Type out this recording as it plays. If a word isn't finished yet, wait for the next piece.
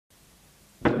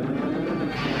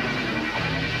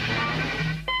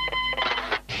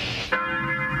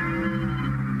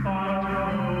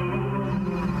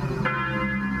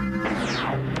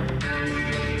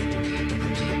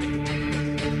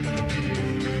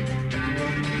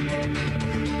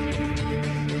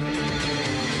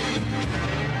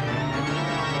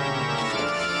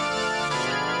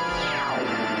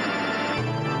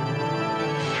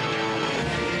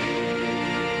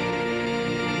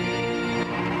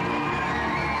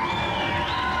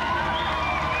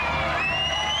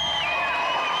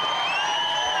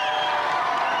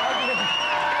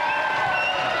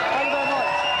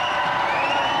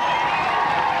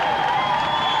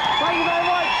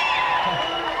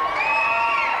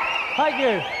Thank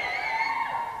you.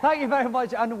 Thank you very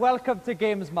much and welcome to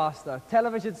Gamesmaster,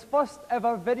 television's first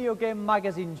ever video game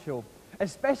magazine show,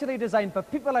 especially designed for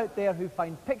people out there who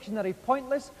find Pictionary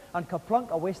pointless and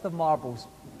Kerplunk a waste of marbles.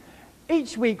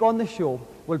 Each week on the show,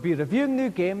 we'll be reviewing new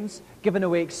games, giving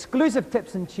away exclusive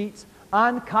tips and cheats,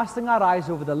 and casting our eyes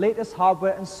over the latest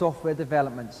hardware and software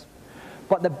developments.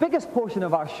 But the biggest portion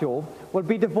of our show will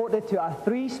be devoted to our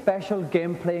 3 special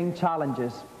game-playing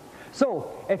challenges.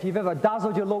 So, if you've ever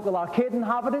dazzled your local arcade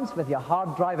inhabitants with your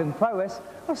hard-driving prowess,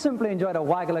 or simply enjoyed a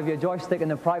waggle of your joystick in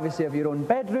the privacy of your own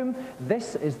bedroom,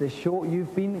 this is the show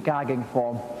you've been gagging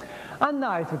for. And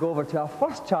now, to go over to our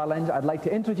first challenge, I'd like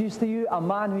to introduce to you a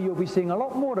man who you'll be seeing a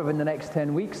lot more of in the next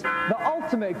 10 weeks, the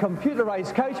ultimate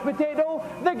computerized couch potato,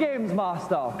 the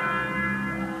Gamesmaster.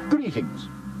 Greetings.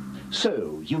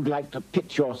 So, you'd like to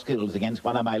pit your skills against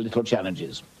one of my little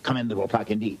challenges. Commendable pluck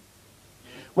indeed.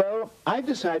 Well, I've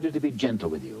decided to be gentle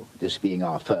with you, this being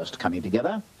our first coming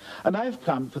together, and I've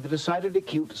plumbed for the decidedly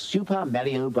cute Super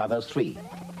Mario Bros. 3.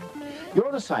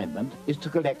 Your assignment is to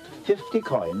collect 50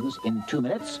 coins in 2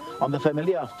 minutes on the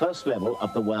familiar first level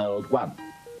of the World 1.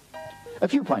 A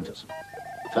few pointers.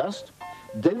 First,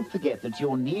 don't forget that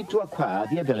you'll need to acquire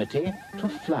the ability to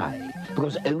fly,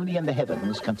 because only in the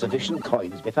heavens can sufficient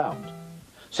coins be found.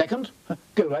 Second,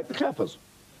 go like the clappers.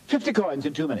 50 coins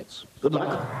in 2 minutes. Good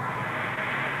luck.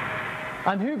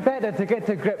 And who better to get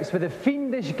to grips with the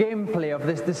fiendish gameplay of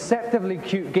this deceptively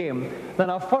cute game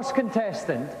than our first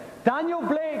contestant, Daniel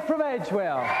Blake from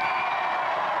Edgewell.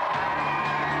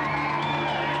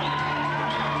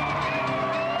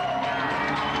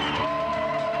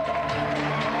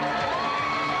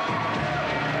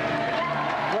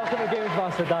 Welcome to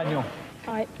Gamesmaster, Daniel.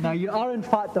 Hi. Now, you are, in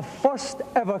fact, the first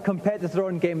ever competitor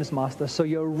on Gamesmaster, so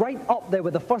you're right up there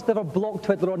with the first ever block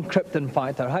twiddler on Krypton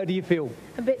Factor. How do you feel?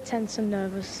 A bit tense and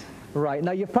nervous. Right,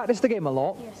 now you've practiced the game a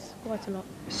lot. Yes, quite a lot.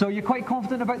 So you're quite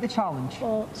confident about the challenge?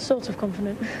 Well, sort of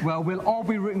confident. Well, we'll all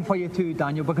be rooting for you too,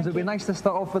 Daniel, because it'd be nice to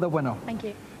start off with a winner. Thank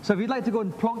you. So if you'd like to go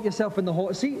and plonk yourself in the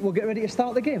hot seat, we'll get ready to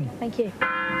start the game. Thank you.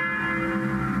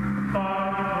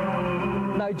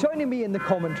 Now, joining me in the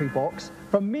commentary box,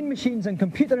 from Mean Machines and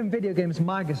Computer and Video Games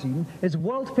magazine, is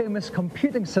world-famous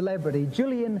computing celebrity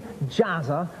Julian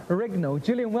Jazza Rigno.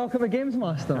 Julian, welcome to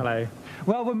Gamesmaster. Hello.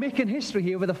 Well, we're making history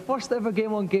here with the first ever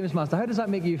game on Gamesmaster. How does that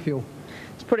make you feel?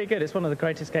 It's pretty good. It's one of the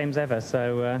greatest games ever,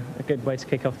 so a good way to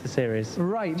kick off the series.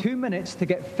 Right, 2 minutes to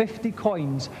get 50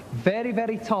 coins. Very,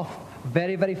 very tough,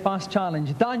 very, very fast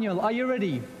challenge. Daniel, are you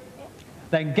ready?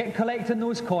 Then get collecting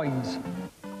those coins.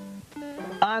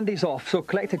 And he's off. So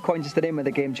collected coins is the name of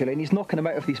the game, Julian. He's knocking them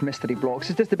out of these mystery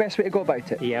blocks. Is this the best way to go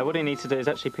about it? Yeah, what he needs to do is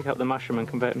actually pick up the mushroom and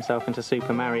convert himself into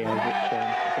Super Mario, which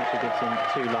essentially gives him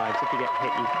 2 lives. If you get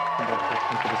hit, you convert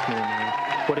back into the small Mario.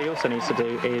 What he also needs to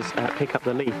do is pick up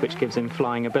the leaf, which gives him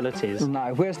flying abilities.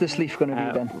 Now, where's this leaf going to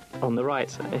be then? On the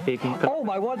right, if he can... Oh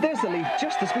my word, there's the leaf,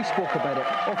 just as we spoke about it.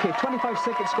 Okay, 25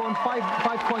 seconds gone,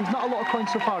 five coins. Not a lot of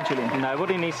coins so far, Julian. No,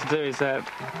 what he needs to do is...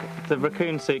 the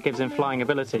raccoon suit gives him flying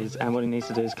abilities, and what he needs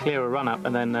to do is clear a run-up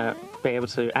and then be able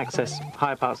to access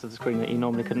higher parts of the screen that you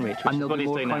normally couldn't reach, which is what he's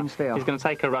doing now. There. He's going to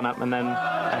take a run-up and then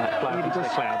fly up into the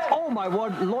clouds. Oh my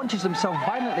word, launches himself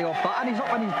violently off that, and he's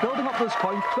up and he's building up those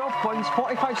coins. 12 coins,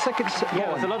 45 seconds.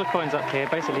 Yeah, there's a lot of coins up here.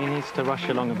 Basically, he needs to rush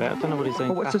along a bit. I don't know what he's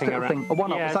doing. Oh, what's this little thing? A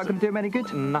one-up? Yeah, is that going to do him any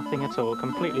good? Nothing at all.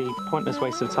 Completely pointless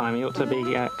waste of time. He ought to be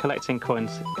collecting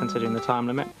coins, considering the time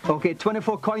limit. Okay,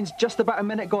 24 coins, just about a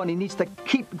minute gone. He needs to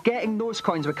keep getting those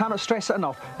coins. We cannot stress it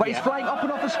enough. But he's flying up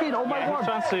and off the screen. Oh my word. He's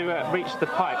trying to reach the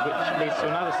pipe, which leads to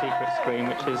another secret screen,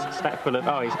 which is stacked full of...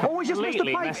 Oh, he's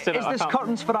completely messed it up. Is this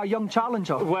curtains for our young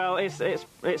challenger? Well,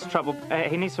 it's trouble.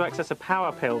 He needs to access a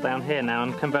power pill down here now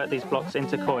and convert these blocks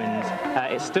into coins.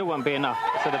 It still won't be enough,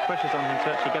 so the pressure's on him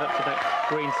to actually get up to that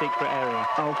green secret area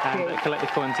and collect the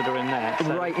coins that are in there.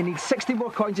 So. Right, he needs 60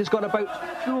 more coins. He's got about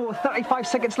 35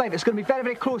 seconds left. It's going to be very,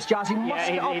 very close, Jazz. He must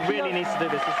get up he really needs to do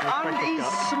this. And he's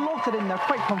slotted in there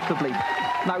quite comfortably.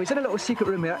 Now, he's in a little secret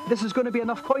room here. This is going to be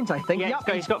enough coins, I think. Yeah,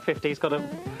 he's got 50. He's got to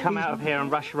come out of here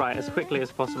and rush right as quickly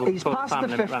as possible. He's past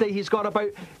the 50. He's got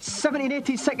about 17,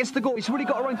 18 seconds to go. He's really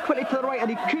got to run quickly to the right, and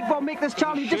he could well make this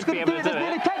challenge. He's just going to do it. There's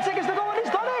nearly 10 seconds to go, and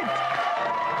he's done it!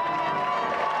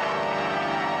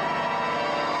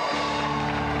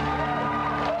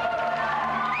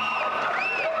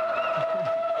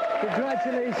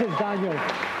 Congratulations, Daniel.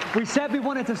 We said we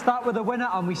wanted to start with a winner,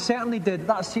 and we certainly did.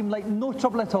 That seemed like no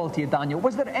trouble at all to you, Daniel.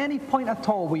 Was there any point at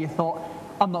all where you thought,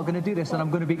 I'm not going to do this and I'm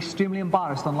going to be extremely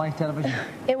embarrassed on live television?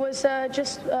 It was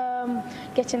just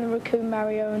getting the raccoon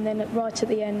Mario, and then right at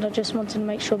the end I just wanted to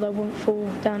make sure that I wouldn't fall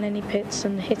down any pits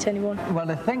and hit anyone. Well,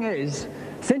 the thing is,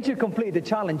 Since you completed the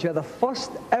challenge, you're the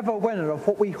first ever winner of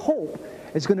what we hope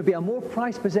is going to be a more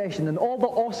prized possession than all the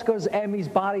Oscars,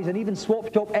 Emmys, Barrys, and even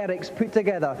Swap Shop Erics put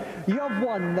together. You have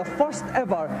won the first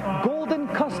ever golden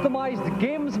customised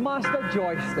Gamesmaster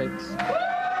joysticks.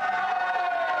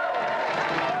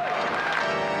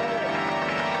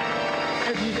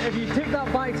 If you take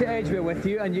that back to Edgware with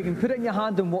you, and you can put it in your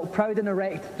hand and walk proud and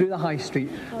erect through the high street.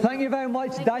 Thank you very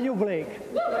much, Daniel Blake.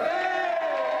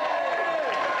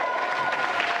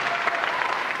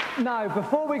 Now,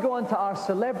 before we go on to our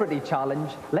celebrity challenge,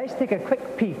 let's take a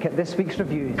quick peek at this week's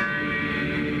reviews.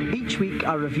 Each week,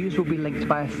 our reviews will be linked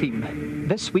by a theme.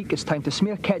 This week, it's time to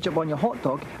smear ketchup on your hot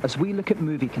dog as we look at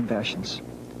movie conversions.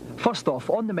 First off,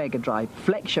 on the Mega Drive,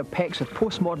 flex your pecs with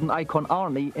postmodern icon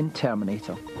Arnie in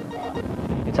Terminator.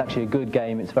 It's actually a good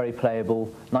game, it's very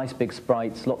playable, nice big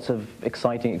sprites, lots of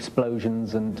exciting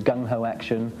explosions and gung-ho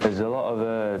action. There's a lot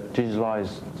of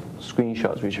digitalised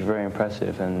screenshots which are very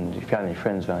impressive, and if you had any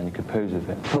friends around you could pose with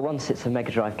it. For once, it's a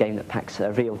Mega Drive game that packs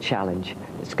a real challenge.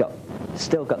 It's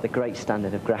still got the great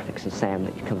standard of graphics and sound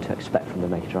that you come to expect from the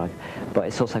Mega Drive, but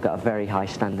it's also got a very high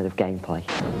standard of gameplay.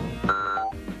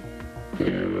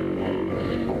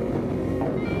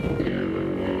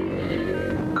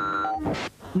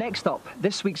 Next up,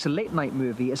 this week's late night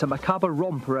movie is a macabre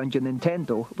romp around your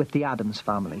Nintendo with the Addams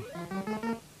Family.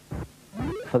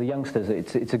 For the youngsters,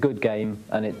 it's a good game,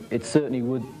 and it certainly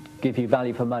would give you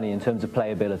value for money in terms of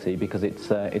playability, because it's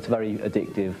very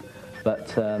addictive,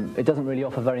 but it doesn't really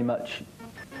offer very much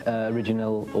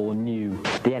original or new.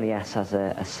 The NES has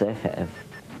a surfeit of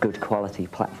good quality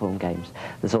platform games.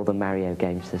 There's all the Mario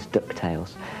games, there's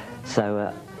DuckTales.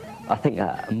 So I think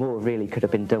more really could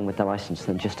have been done with the license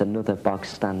than just another bog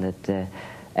standard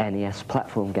NES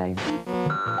platform game.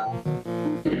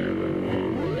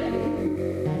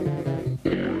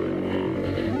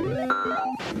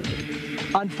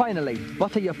 And finally,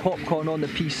 butter your popcorn on the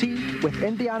PC with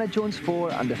Indiana Jones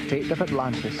 4 and the Fate of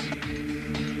Atlantis.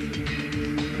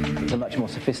 It's a much more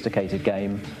sophisticated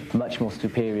game, much more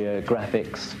superior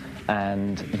graphics,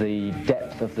 and the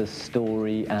depth of the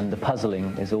story and the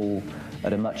puzzling is all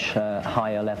at a much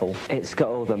higher level. It's got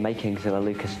all the makings of a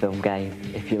Lucasfilm game.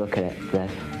 If you look at it,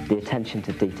 the attention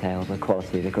to detail, the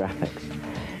quality of the graphics,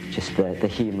 just the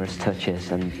humorous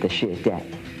touches and the sheer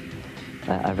depth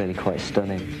are really quite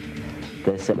stunning.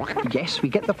 Yes, we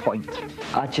get the point.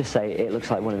 I'd just say it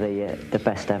looks like one of the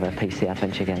best ever PC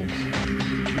adventure games.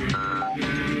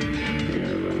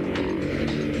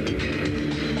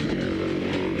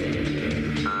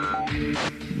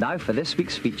 Now for this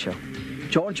week's feature.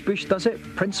 George Bush does it,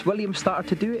 Prince William started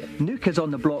to do it, New Kids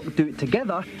on the Block do it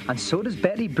together, and so does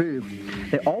Betty Boo.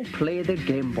 They all play their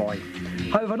Game Boy.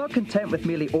 However, not content with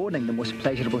merely owning the most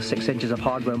pleasurable 6 inches of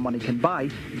hardware money can buy,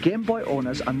 Game Boy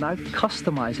owners are now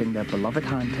customising their beloved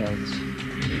handhelds.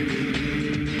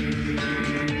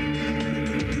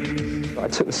 I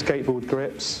took the skateboard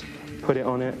grips, put it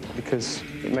on it because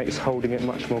it makes holding it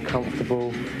much more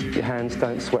comfortable, your hands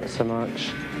don't sweat so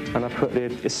much, and I put the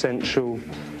essential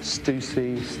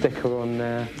Stussy sticker on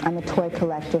there. I'm a toy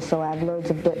collector, so I have loads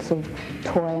of bits of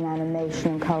toy and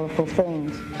animation and colourful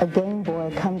things. A Game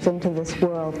Boy comes into this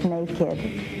world naked,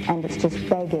 and it's just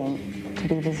begging to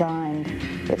be designed.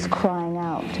 It's crying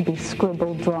out to be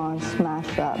scribbled, drawn,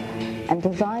 smashed up, and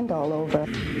designed all over.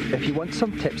 If you want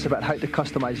some tips about how to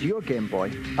customise your Game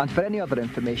Boy, and for any other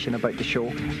information about the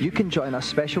show, you can join our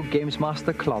special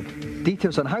Gamesmaster Club.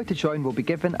 Details on how to join will be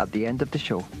given at the end of the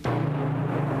show.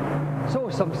 So,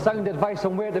 some sound advice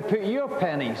on where to put your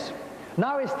pennies.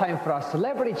 Now it's time for our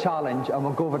celebrity challenge, and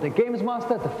we'll go over to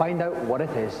Gamesmaster to find out what it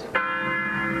is.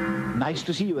 Nice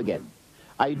to see you again.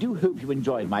 I do hope you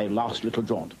enjoyed my last little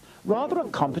jaunt. Rather a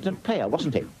competent player,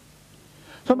 wasn't he?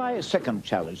 For my second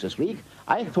challenge this week,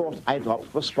 I thought I'd opt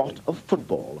for a spot of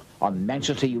football on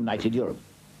Manchester United Europe.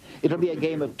 It'll be a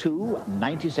game of 2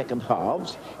 90-second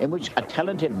halves in which a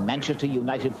talented Manchester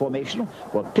United formation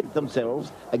will pit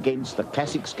themselves against the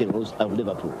classic skills of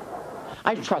Liverpool.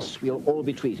 I trust we'll all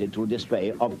be treated to a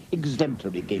display of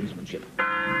exemplary gamesmanship.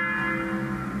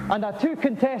 And our 2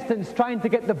 contestants trying to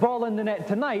get the ball in the net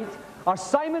tonight are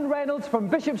Simon Reynolds from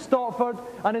Bishop Stortford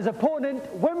and his opponent,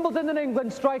 Wimbledon and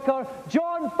England striker,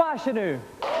 John Fashanu.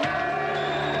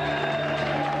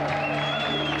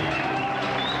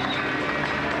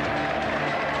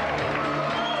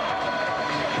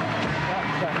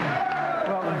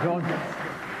 Welcome, John.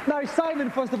 Now,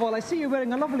 Simon, first of all, I see you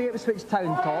wearing a lovely Ipswich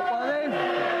Town top, are they?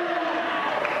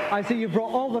 I see you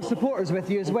brought all the supporters with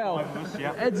you as well.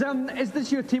 Yeah. Is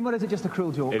this your team, or is it just a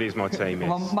cruel joke? It is my team, yes.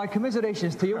 Well, my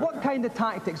commiserations to you. What kind of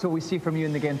tactics will we see from you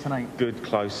in the game tonight? Good,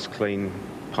 close, clean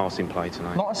passing play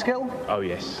tonight. Lot of skill? Oh,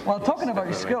 yes. Well, talking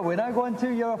about skill, we're now going to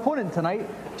your opponent tonight,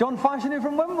 John Fashanu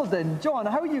from Wimbledon. John,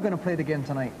 how are you going to play the game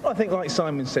tonight? I think, like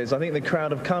Simon says, I think the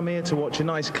crowd have come here to watch a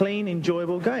nice, clean,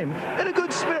 enjoyable game in a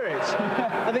good spirit.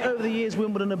 I think over the years,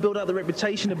 Wimbledon have built up the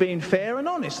reputation of being fair and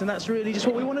honest, and that's really just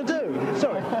what we want to do.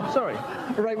 Sorry.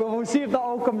 Right, well, we'll see if that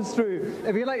all comes through.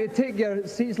 If you'd like to take your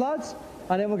seats, lads,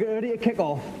 and then we'll get ready to kick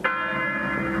off.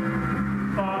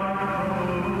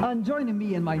 And joining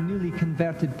me in my newly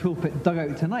converted pulpit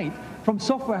dugout tonight, from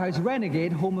Software House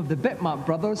Renegade, home of the Bitmap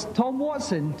brothers, Tom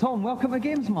Watson. Tom, welcome to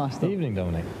Gamesmaster. Good evening,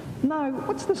 Dominic. Now,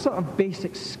 what's the sort of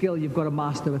basic skill you've got to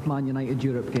master with Man United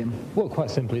Europe game? Well,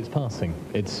 quite simply, it's passing.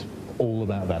 It's all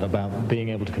about that, about being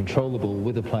able to control the ball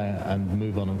with a player and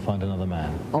move on and find another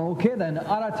man. Okay then,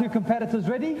 are our two competitors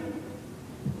ready?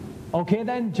 Okay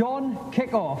then, John,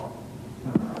 kick off.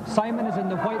 Simon is in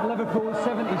the white Liverpool 70s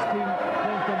team,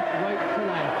 playing from right to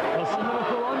left. And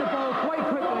Liverpool on the ball quite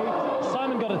quickly.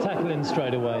 Simon got a tackle in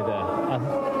straight away there.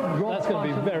 That's going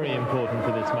to be very important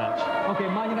for this match. Okay,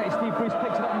 Man United Steve Bruce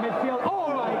picks it up in midfield. Oh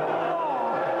my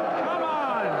God! Come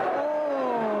on!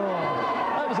 Oh!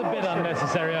 That was a bit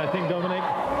unnecessary, I think, Dominic.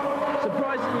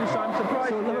 Surprising you, Simon,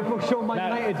 surprising you. Liverpool show Man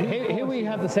United. Here we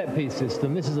have the set piece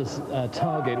system. This is a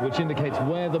target which indicates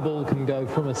where the ball can go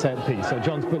from a set piece. So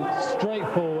John's put it straight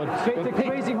forward. Straight to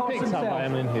Crazy Horse picked himself. up by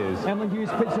Emlyn Hughes. Emlyn Hughes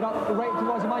picks it up right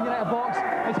towards the Man United box.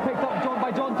 It's picked up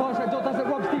by John Tosh. John does it.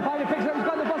 Rob Steve Howley picks it up. He's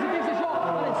got the buzzer, takes the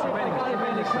shot. And it's hit by Gary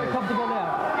Bailey. Quite comfortable there.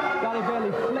 Gary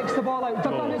Bailey flicks the ball out.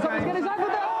 John Tosh is up. He's getting his ankle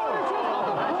there.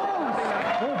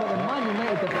 Oh, but the Man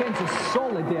United defence is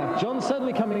solid there. John's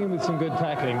certainly coming in with some good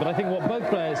tackling, but I think what both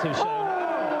players have shown.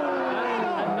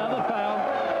 Another foul.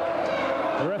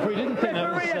 The referee didn't think it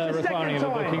was requiring of a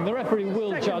booking. The referee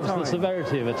will judge the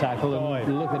severity of a tackle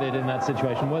and look at it in that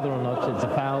situation, whether or not it's a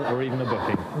foul or even a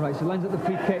booking. Right, so lines at the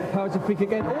free kick, powers the free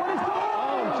kick in. Oh,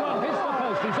 John hits the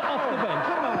post. He's off the bench.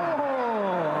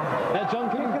 John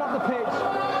can get up the pitch.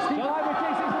 Steve Ivor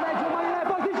takes it to the edge of the Man United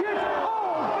box. He shoots.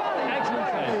 Oh, excellent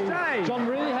save. John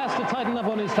really has to tighten up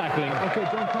on his tackling. Okay,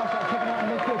 John Tosh kicking out in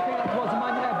midfield, kicking up towards the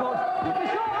Man United box.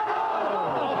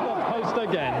 Off the post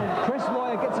again. Chris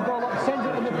Lawyer gets the ball up, sends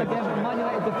it to midfield again, but Man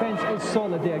United defence is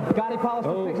solid there. Gary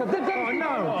Pallister picks up. Oh,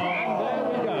 no. And there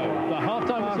we go. The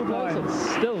half-time whistle blows. It's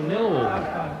still 0.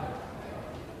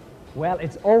 Well,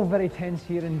 it's all very tense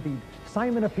here indeed.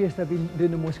 Simon appears to have been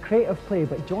doing the most creative play,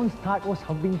 but John's tackles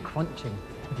have been crunching.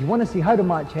 If you want to see how the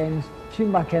match ends,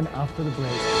 tune back in after the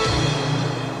break.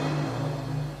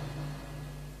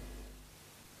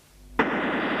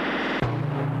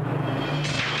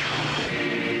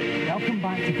 Welcome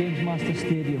back to Gamesmaster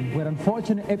Stadium, where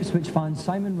unfortunate Ipswich fan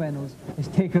Simon Reynolds is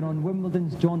taking on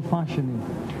Wimbledon's John Fashanu.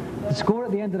 The score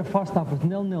at the end of the first half was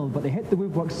 0-0, but they hit the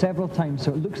woodwork several times,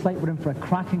 so it looks like we're in for a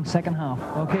cracking second half.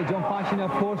 Okay, John Fashanu,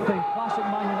 of course, playing classic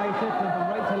Man United, playing from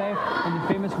right to left in the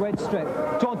famous red strip.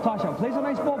 John Tasha plays a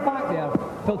nice ball back there.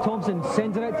 Phil Thompson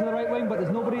sends it out to the right wing, but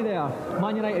there's nobody there.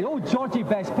 Man United, oh, Georgie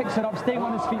Best picks it up, staying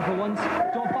on his feet for once.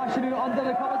 John Fashanu under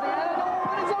the covers again.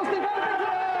 Oh, it's all Steve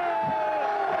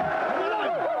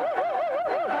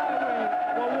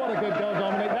Good goal,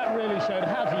 Dominic. That really showed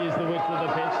how to use the width of the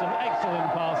pitch. Some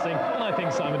excellent passing, and I think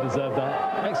Simon deserved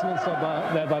that. Excellent stop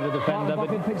there by the defender.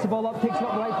 Buffin picks the ball up, takes it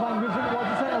up the right flank, moves it towards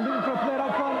the centre, looking for a player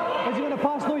up front. Is he going to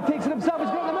pass? No, he takes it himself. He's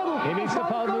got in the middle. He needs to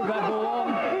move that ball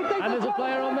on. And there's a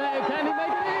player on there. Can he make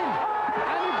it in?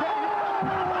 And he put it in.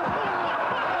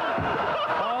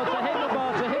 Oh, to hit the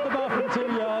bar from 2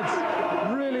 yards.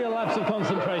 Really a lapse of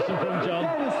concentration from John.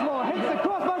 Dennis Law hits the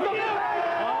crossbar.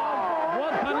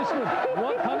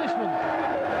 What punishment?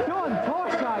 John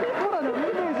Torshak, what an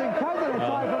amazing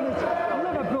counter-attack from this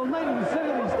Liverpool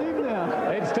 1970s team there.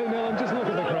 It's 2-0, and just look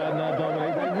at the crowd now,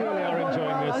 Dominic. They really are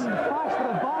enjoying this. And Baxter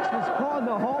and Bash was caught on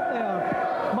the halt there.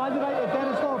 Man United,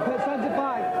 Dennis Law sends it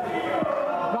back.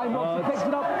 Ryan Robson picks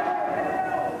it up.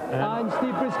 And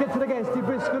Steve Bruce gets it again. Steve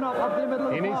Bruce going up to the middle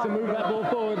of the park. He needs to move that ball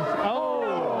forward. Oh!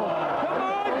 Come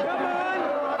on!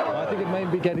 I think it may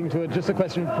be getting to just a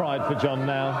question of pride for John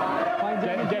now.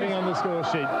 Getting on the score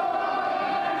sheet.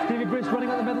 Stevie Bruce running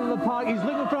at the middle of the park. He's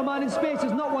looking for a man in space.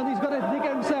 There's not one. He's got to take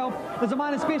it himself. There's a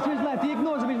man in space to his left. He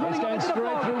ignores him. He's running going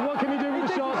straight through. What can he do with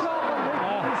the shot?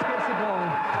 He skips the ball.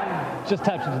 Just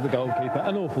tapped into the goalkeeper.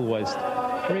 An awful waste.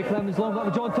 Ray Clemens long up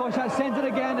with John Toshat. Sends it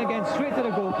again, straight to the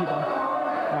goalkeeper.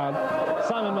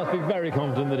 Simon must be very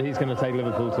confident that he's going to take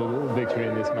Liverpool to victory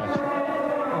in this match.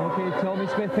 Okay, Tommy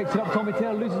Smith picks it up. Tommy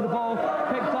Taylor loses the ball.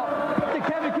 Picked up to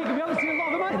Kevin Keegan. We haven't seen a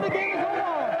lot of him in the game as well.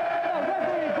 The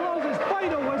referee blows his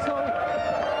final whistle.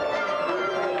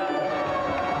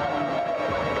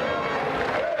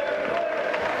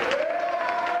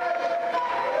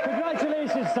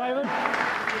 Congratulations, Simon.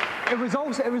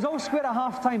 it was all square at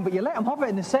half time, but you let him have it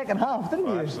in the second half, didn't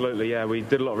you? Absolutely, yeah. We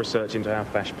did a lot of research into how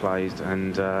Fash plays,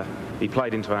 and he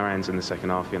played into our hands in the second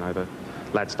half. You know, the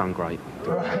lad's done great.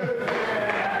 Right.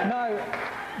 Now,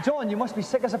 John, you must be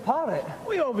sick as a parrot.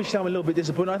 Well, obviously I'm a little bit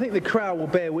disappointed. I think the crowd will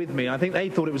bear with me. I think they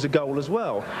thought it was a goal as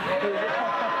well. It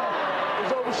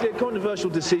was obviously a controversial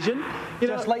decision.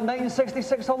 Just like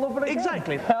 1966 all over again.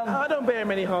 Exactly. I don't bear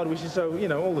him any hard wishes, so, you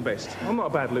know, all the best. I'm not a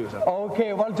bad loser.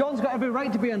 OK, well, John's got every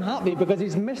right to be unhappy because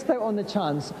he's missed out on the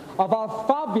chance of our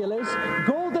fabulous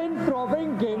golden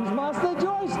throbbing Gamesmaster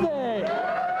joystick.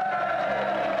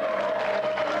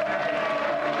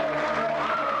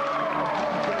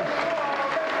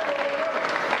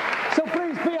 So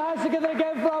please put your hands together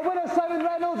again for our winner, Simon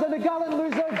Reynolds, and the gallant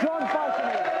loser, John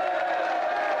Fashanu.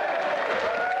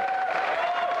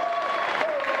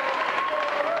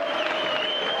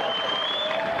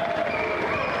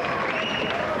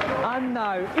 And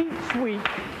now,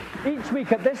 each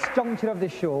week at this juncture of the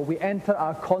show, we enter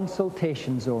our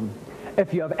Consultation Zone.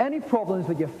 If you have any problems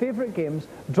with your favourite games,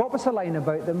 drop us a line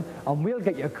about them, and we'll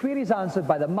get your queries answered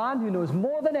by the man who knows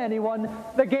more than anyone,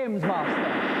 the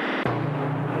Gamesmaster.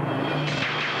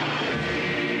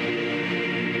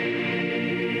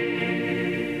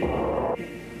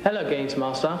 Hello,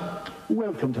 Gamesmaster.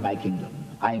 Welcome to my kingdom.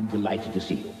 I am delighted to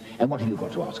see you. And what have you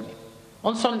got to ask me?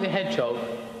 On Sonic the Hedgehog,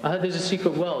 I heard there's a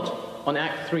secret world on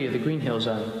Act 3 of the Green Hill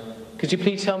Zone. Could you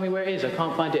please tell me where it is? I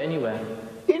can't find it anywhere.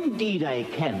 Indeed I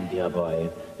can, dear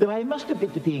boy. Though I must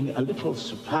admit to being a little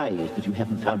surprised that you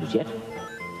haven't found it yet.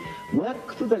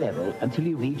 Work through the level until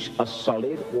you reach a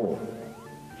solid wall.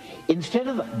 Instead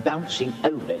of bouncing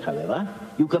over it, however,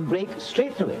 you can break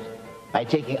straight through it by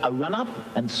taking a run-up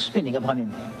and spinning upon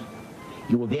impact.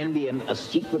 You will then be in a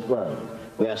secret world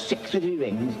where 6 little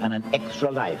rings and an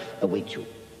extra life await you.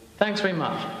 Thanks very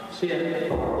much. See you.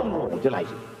 Oh,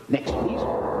 delighted. Next, please.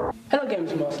 Hello,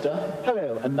 Gamesmaster.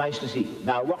 Hello, and nice to see you.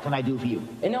 Now, what can I do for you?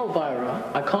 In Elvara,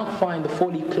 I can't find the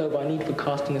 4-leaf clover I need for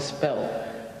casting a spell.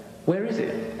 Where is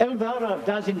it? Elvara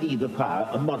does indeed require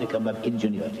a modicum of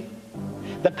ingenuity.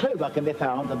 The clover can be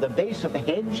found at the base of the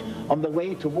hedge on the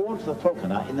way towards the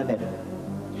falconer in the meadow.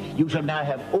 You shall now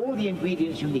have all the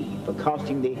ingredients you need for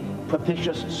casting the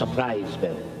propitious surprise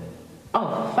spell.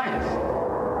 Oh, thanks.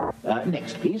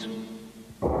 Next, please.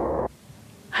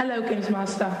 Hello,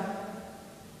 Gamesmaster.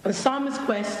 On Simon's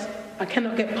quest, I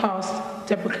cannot get past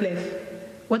Deborah Cliff.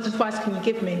 What advice can you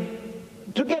give me?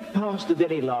 To get past the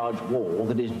very large wall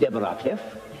that is Deborah Cliff,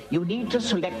 you need to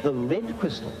select the red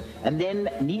crystal and then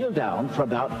kneel down for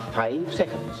about 5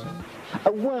 seconds.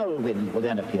 A whirlwind will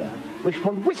then appear, which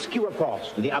will whisk you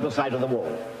across to the other side of the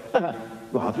wall.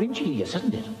 Rather ingenious,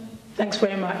 isn't it? Thanks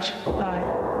very much.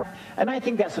 Bye. And I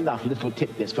think that's enough little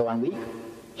tidbits for 1 week.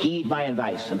 Heed my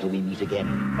advice until we meet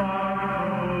again.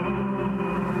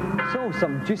 So,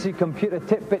 some juicy computer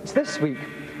tidbits this week.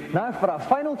 Now for our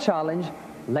final challenge,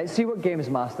 let's see what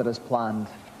Gamesmaster has planned.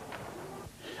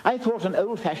 I thought an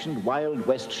old-fashioned Wild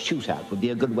West shootout would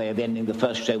be a good way of ending the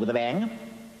first show with a bang.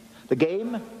 The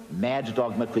game, Mad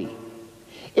Dog Mcrea.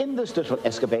 In this little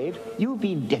escapade, you've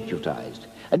been deputized,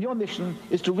 and your mission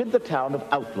is to rid the town of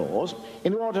outlaws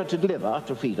in order to deliver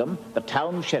to freedom the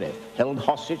town sheriff held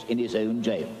hostage in his own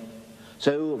jail.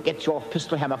 So get your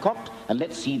pistol hammer cocked, and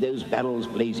let's see those barrels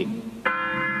blazing.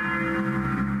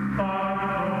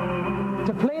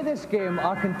 To play this game,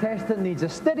 our contestant needs a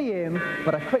steady aim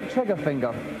but a quick trigger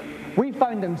finger. We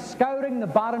found him scouring the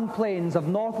barren plains of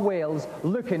North Wales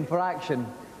looking for action.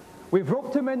 We've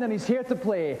roped him in and he's here to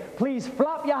play. Please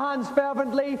flap your hands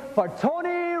fervently for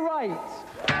Tony Wright.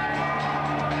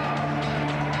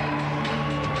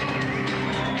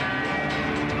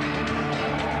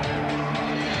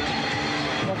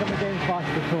 Welcome to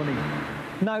Gamesmaster, Tony.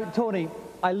 Now, Tony,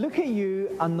 I look at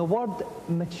you and the word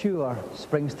mature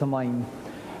springs to mind.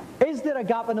 Is there a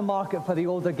gap in the market for the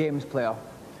older games player?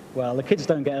 Well, the kids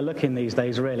don't get a look in these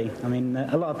days, really. I mean,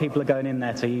 a lot of people are going in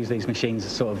there to use these machines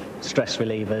as sort of stress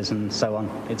relievers and so on.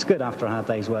 It's good after a hard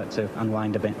day's work to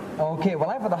unwind a bit. OK, well,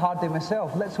 I've had a hard day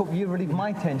myself. Let's hope you relieve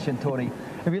my tension, Tony.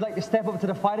 If you'd like to step up to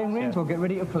the firing range, we'll get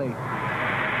ready to play.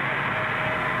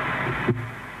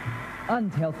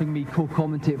 And helping me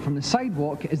co-commentate from the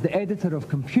sidewalk is the editor of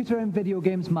Computer and Video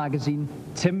Games magazine,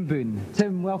 Tim Boone.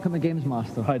 Tim, welcome to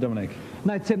Gamesmaster. Hi, Dominic.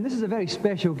 Now, Tim, this is a very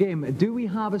special game. Do we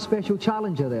have a special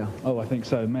challenger there? Oh, I think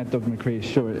so. Mad Dog Mcrea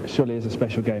surely is a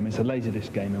special game. It's a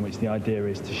laserdisc game in which the idea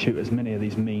is to shoot as many of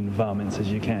these mean varmints as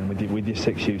you can with your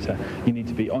 6-shooter. You need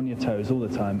to be on your toes all the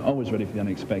time, always ready for the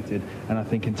unexpected. And I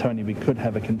think in Tony we could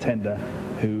have a contender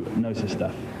who knows his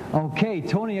stuff. OK,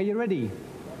 Tony, are you ready?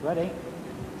 Ready.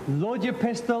 Load your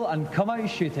pistol and come out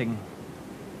shooting.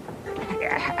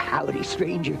 Howdy,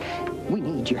 stranger. We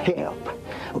need your help.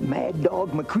 Mad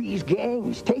Dog Mcrea's gang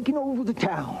is taking over the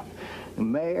town. The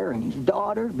mayor and his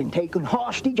daughter have been taken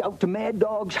hostage out to Mad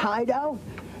Dog's hideout.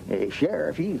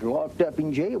 Sheriff, he's locked up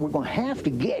in jail. We're going to have to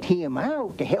get him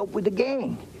out to help with the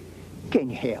gang. Can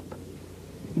you help?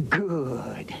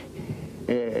 Good.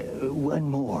 One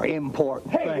more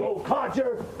important thing. Hey, old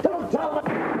codger, don't tell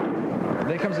me.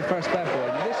 There comes the first bad boy.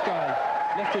 Now, this guy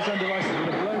left his own devices with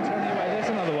a blown Tony away. There's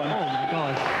another one. Oh, my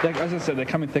God. As I said, they're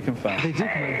coming thick and fast. They do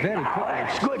come in very quickly.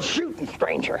 It's good shooting,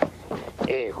 stranger.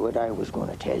 What I was going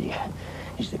to tell you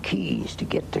is the keys to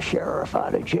get the sheriff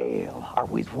out of jail are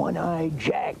with One-Eyed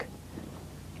Jack.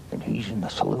 And he's in the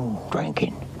saloon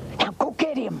drinking. Now go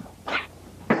get him.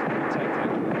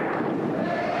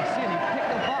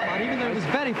 Even though it was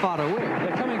very far away.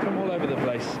 They're coming from all over the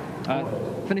place.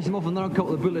 Finish them off with another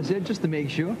couple of bullets here, just to make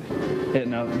sure. Yeah,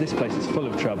 now, this place is full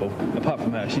of trouble. Apart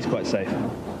from her, she's quite safe.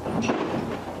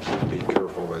 Be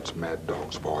careful, that's Mad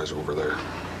Dog's boys over there.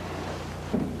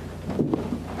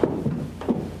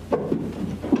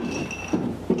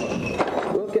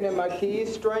 Looking at my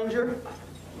keys, stranger?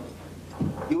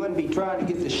 You wouldn't be trying to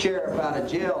get the sheriff out of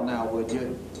jail now, would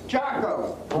you?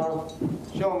 Charco!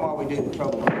 Show him what we did in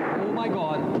trouble. Oh my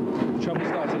God. Trouble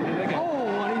started again. Oh,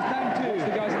 and he's down too.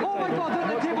 The guys at the oh my God, they're at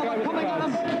the table, they're coming at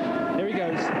him. Here he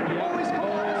goes. Yeah. Oh, he's got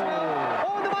him as well.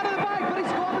 Oh, the man in the back, but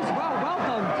he's got him as well. Well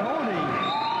done, Tony.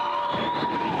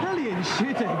 Brilliant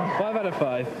shooting. 5 out of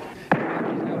 5. He's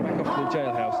now back off to the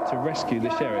jailhouse to rescue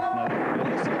the sheriff. Now,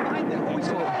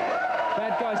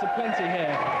 bad guys are plenty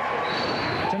here.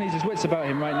 Johnny's his wits about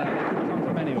him right now. They could come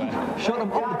from anywhere. Shot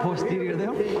him up the posterior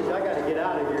there. I gotta get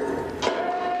out of here.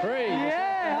 Free.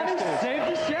 Yeah, and he saved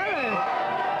the sheriff.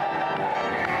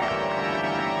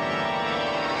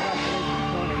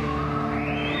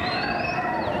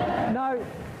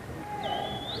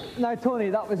 Now, Tony,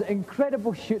 that was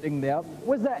incredible shooting there.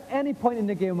 Was there any point in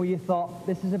the game where you thought,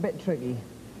 this is a bit tricky?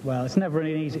 Well, it's never an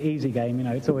easy game, you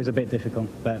know. It's always a bit difficult,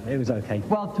 but it was okay.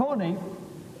 Well, Tony,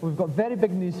 we've got very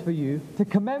big news for you. To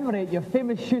commemorate your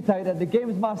famous shootout at the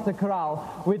Gamesmaster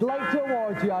Corral, we'd like to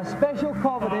award you a special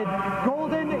coveted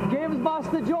golden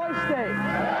Gamesmaster joystick.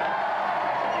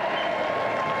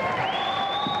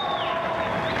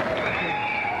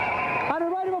 And a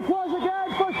round of applause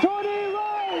again for Tony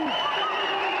Rose!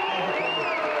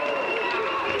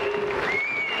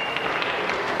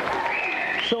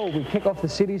 So we kick off the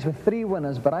series with 3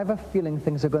 winners, but I have a feeling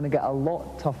things are going to get a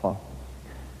lot tougher.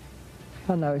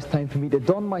 And now it's time for me to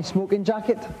don my smoking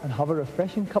jacket and have a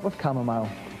refreshing cup of chamomile.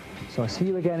 So I'll see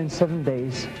you again in 7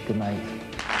 days. Good night.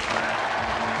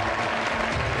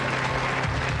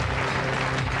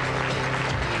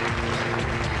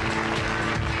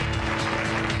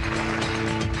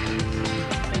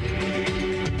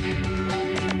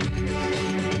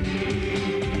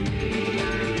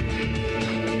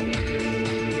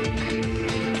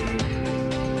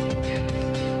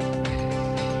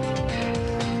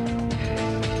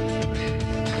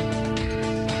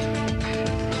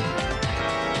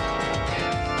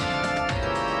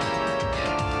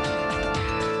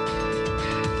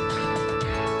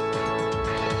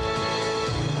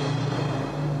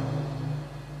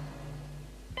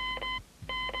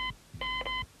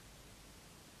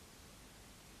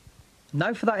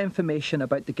 Now for that information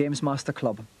about the Gamesmaster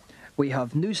Club. We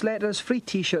have newsletters, free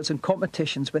t-shirts and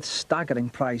competitions with staggering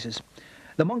prizes.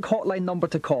 The Monk hotline number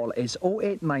to call is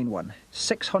 0891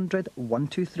 600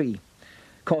 123.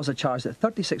 Calls are charged at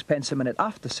 36 pence a minute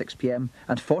after 6 p.m.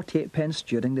 and 48 pence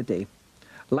during the day.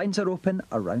 Lines are open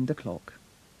around the clock.